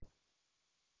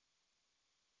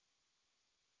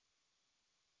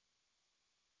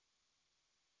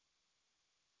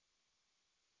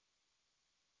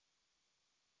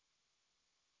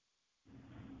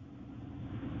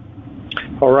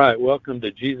All right, welcome to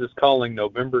Jesus Calling,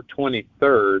 November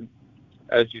 23rd.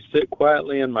 As you sit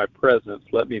quietly in my presence,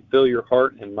 let me fill your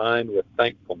heart and mind with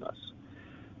thankfulness.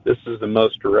 This is the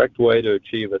most direct way to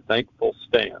achieve a thankful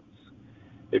stance.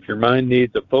 If your mind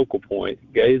needs a focal point,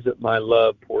 gaze at my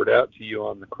love poured out to you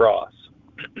on the cross.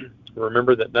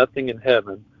 Remember that nothing in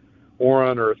heaven or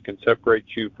on earth can separate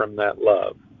you from that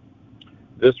love.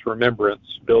 This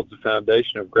remembrance builds a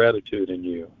foundation of gratitude in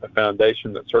you, a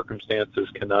foundation that circumstances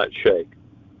cannot shake.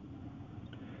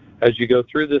 As you go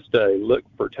through this day, look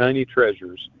for tiny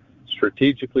treasures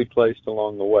strategically placed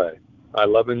along the way. I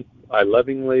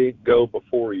lovingly go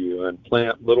before you and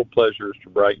plant little pleasures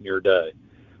to brighten your day.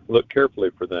 Look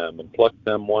carefully for them and pluck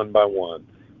them one by one.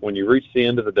 When you reach the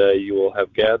end of the day, you will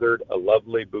have gathered a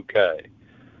lovely bouquet.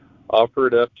 Offer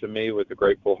it up to me with a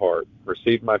grateful heart.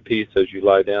 Receive my peace as you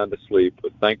lie down to sleep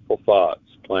with thankful thoughts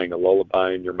playing a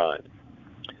lullaby in your mind.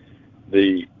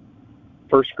 The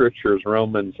first scripture is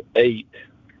Romans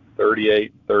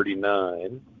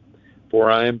 8:38-39. For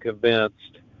I am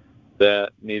convinced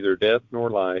that neither death nor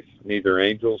life, neither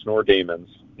angels nor demons,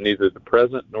 neither the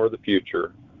present nor the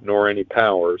future, nor any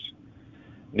powers,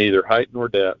 neither height nor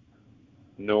depth,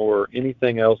 nor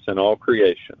anything else in all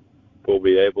creation will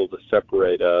be able to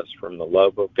separate us from the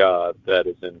love of God that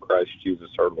is in Christ Jesus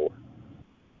our Lord.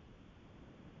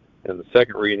 And the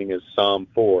second reading is Psalm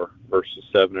 4, verses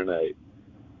 7 and 8.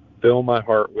 Fill my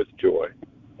heart with joy,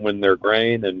 when their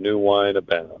grain and new wine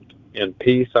abound. In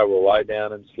peace I will lie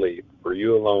down and sleep, for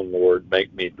you alone, Lord,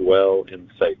 make me dwell in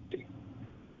safety.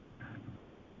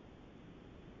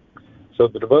 So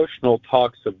the devotional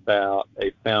talks about a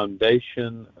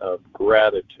foundation of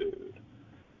gratitude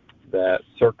that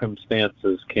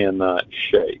circumstances cannot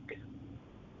shake.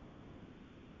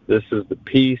 This is the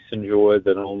peace and joy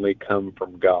that only come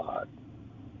from God.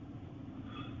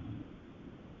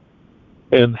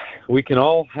 And we can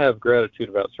all have gratitude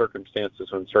about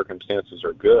circumstances when circumstances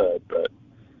are good, but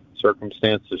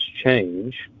circumstances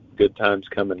change, good times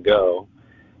come and go.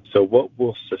 So what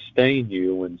will sustain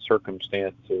you when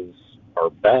circumstances are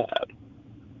bad?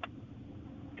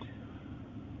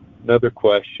 Another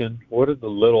question, what are the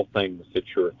little things that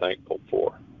you're thankful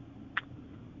for?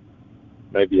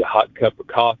 Maybe a hot cup of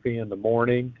coffee in the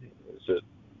morning? Is it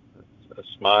a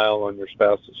smile on your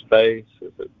spouse's face?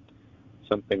 Is it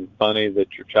something funny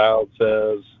that your child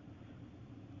says?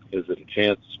 Is it a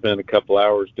chance to spend a couple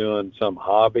hours doing some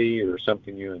hobby or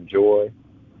something you enjoy?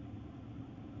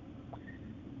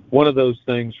 One of those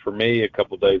things for me a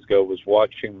couple days ago was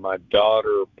watching my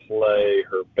daughter play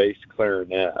her bass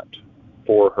clarinet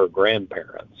for her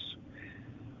grandparents.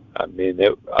 I mean,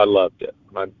 I loved it.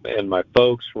 My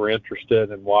folks were interested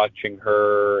in watching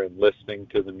her and listening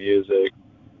to the music.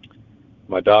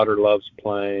 My daughter loves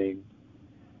playing.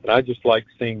 And I just like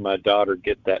seeing my daughter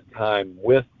get that time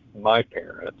with my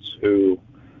parents, who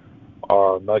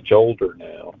are much older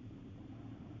now.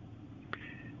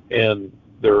 And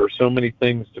there are so many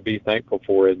things to be thankful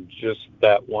for in just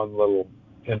that one little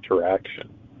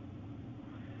interaction.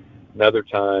 Another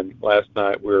time, last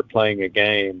night, we were playing a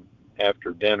game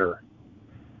after dinner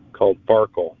called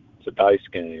Farkle. It's a dice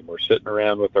game. We're sitting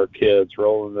around with our kids,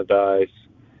 rolling the dice,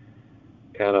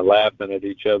 kind of laughing at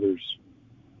each other's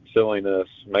silliness,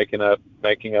 making up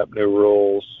new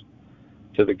rules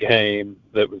to the game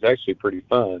that was actually pretty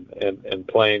fun, and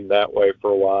playing that way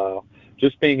for a while.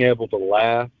 Just being able to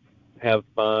laugh, have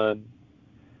fun.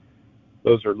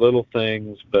 Those are little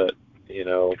things, but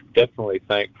definitely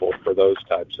thankful for those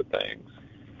types of things.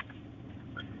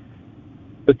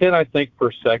 But then I think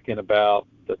for a second about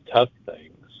the tough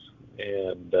things,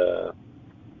 and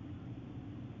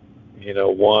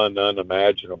one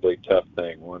unimaginably tough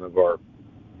thing. One of our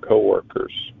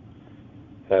coworkers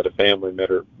had a family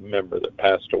member that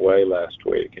passed away last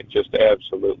week, and just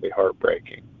absolutely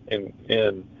heartbreaking.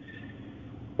 And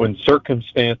when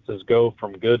circumstances go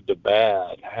from good to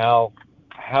bad, how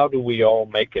do we all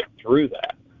make it through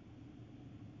that?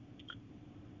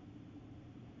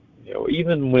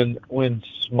 Even when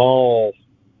small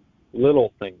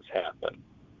little things happen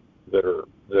that are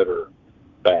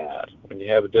bad, when you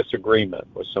have a disagreement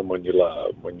with someone you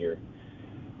love, when your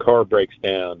car breaks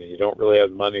down and you don't really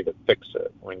have money to fix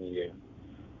it, when you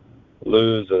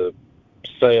lose a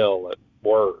sale at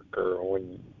work, or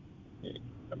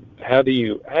how do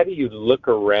you look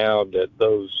around at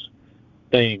those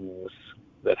things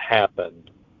that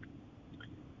happened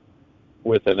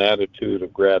with an attitude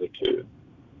of gratitude?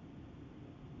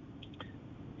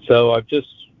 So I'm just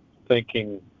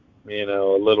thinking, a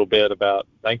little bit about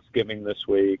Thanksgiving this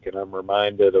week, and I'm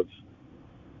reminded of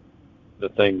the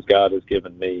things God has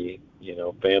given me,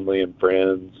 family and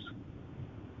friends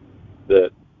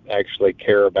that actually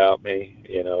care about me,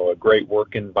 a great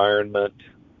work environment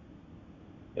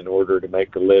in order to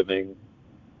make a living,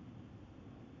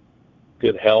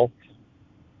 good health,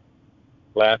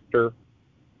 laughter,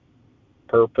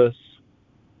 purpose,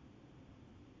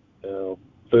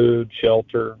 food,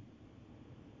 shelter,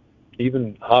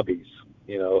 even hobbies.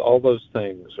 All those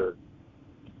things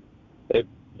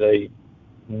they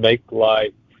make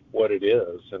life what it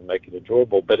is and make it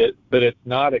enjoyable. But it's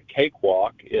not a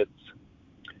cakewalk. It's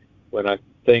when I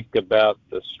think about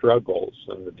the struggles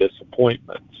and the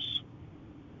disappointments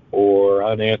or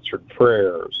unanswered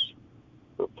prayers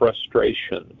or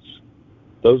frustrations,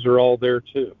 those are all there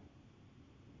too.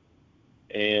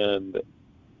 And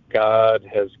God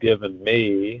has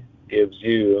gives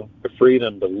you the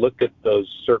freedom to look at those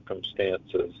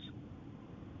circumstances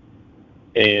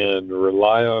and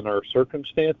rely on our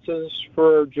circumstances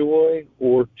for our joy,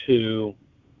 or to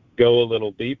go a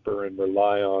little deeper and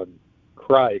rely on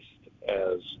Christ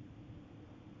as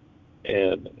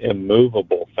an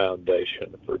immovable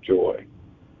foundation for joy.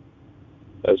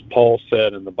 As Paul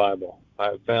said in the Bible,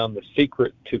 I have found the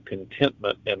secret to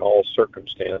contentment in all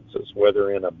circumstances,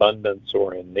 whether in abundance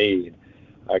or in need.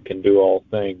 I can do all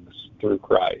things through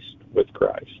Christ, with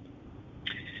Christ.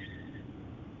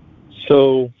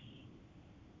 So,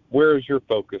 where is your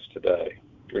focus today?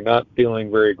 If you're not feeling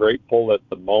very grateful at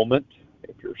the moment,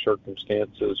 if your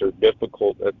circumstances are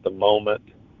difficult at the moment,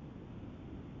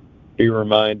 be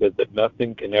reminded that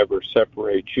nothing can ever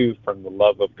separate you from the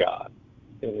love of God.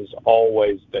 It is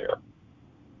always there.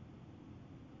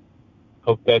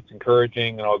 Hope that's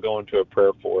encouraging, and I'll go into a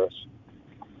prayer for us.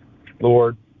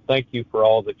 Lord, thank you for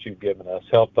all that you've given us.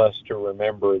 Help us to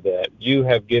remember that you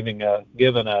have given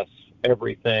us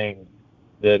everything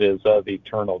that is of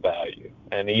eternal value.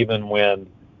 And even when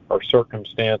our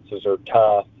circumstances are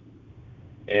tough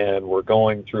and we're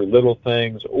going through little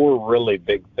things or really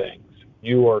big things,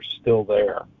 you are still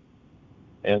there.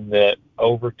 And that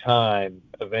over time,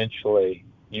 eventually,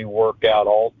 you work out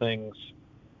all things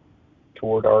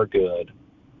toward our good.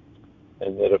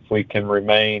 And that if we can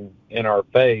remain in our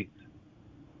faith,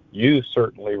 you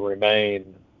certainly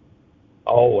remain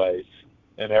always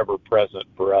and ever present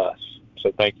for us.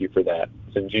 So thank you for that.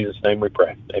 It's in Jesus' name we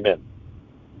pray. Amen.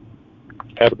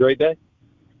 Have a great day.